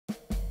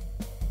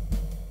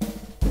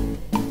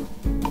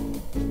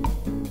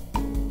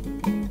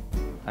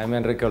I'm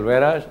Enrique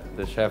Olvera,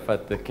 the chef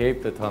at the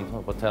Cape, the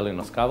Thompson Hotel in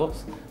Los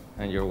Cabos,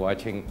 and you're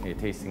watching a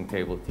Tasting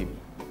Table TV.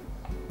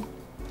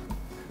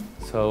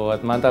 So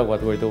at Manta,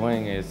 what we're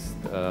doing is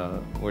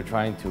we're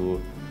trying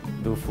to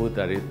do food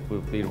that it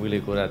will be really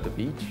good at the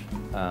beach.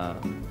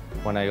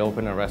 When I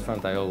open a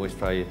restaurant, I always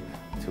try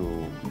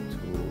to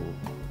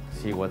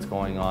see what's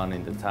going on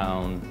in the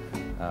town,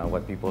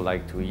 what people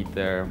like to eat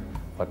there,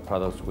 what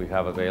products we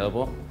have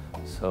available.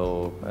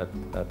 So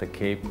at the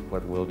Cape,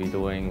 what we'll be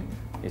doing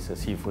is a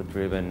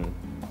seafood-driven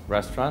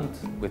restaurant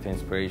with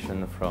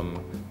inspiration from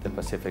the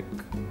Pacific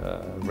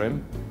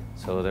Rim.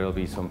 So there will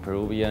be some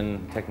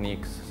Peruvian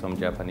techniques, some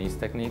Japanese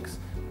techniques,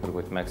 but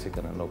with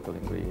Mexican and local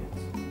ingredients.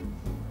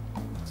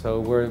 So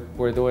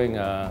we're doing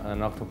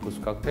an octopus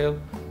cocktail.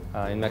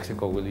 In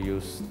Mexico, we'll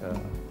use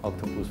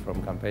octopus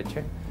from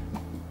Campeche.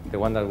 The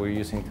one that we're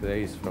using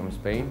today is from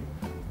Spain.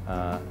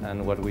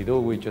 And what we do,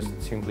 we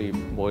just simply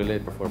boil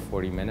it for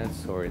 40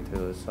 minutes or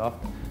until it's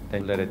soft.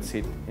 Then let it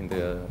sit in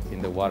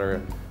the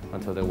water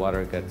until the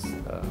water gets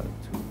to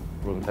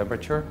room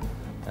temperature,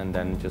 and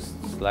then just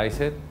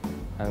slice it.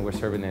 And we're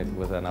serving it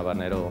with an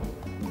habanero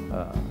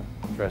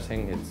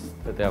dressing.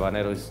 The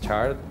habanero is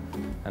charred,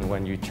 and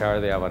when you char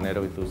the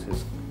habanero, it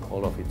loses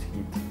all of its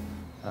heat.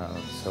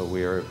 So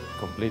we're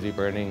completely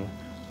burning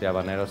the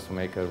habaneros to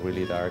make a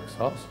really dark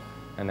sauce,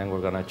 and then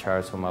we're gonna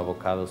char some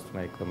avocados to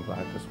make them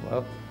black as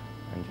well,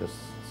 and just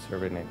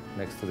serving it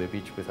next to the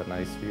beach with a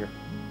nice beer.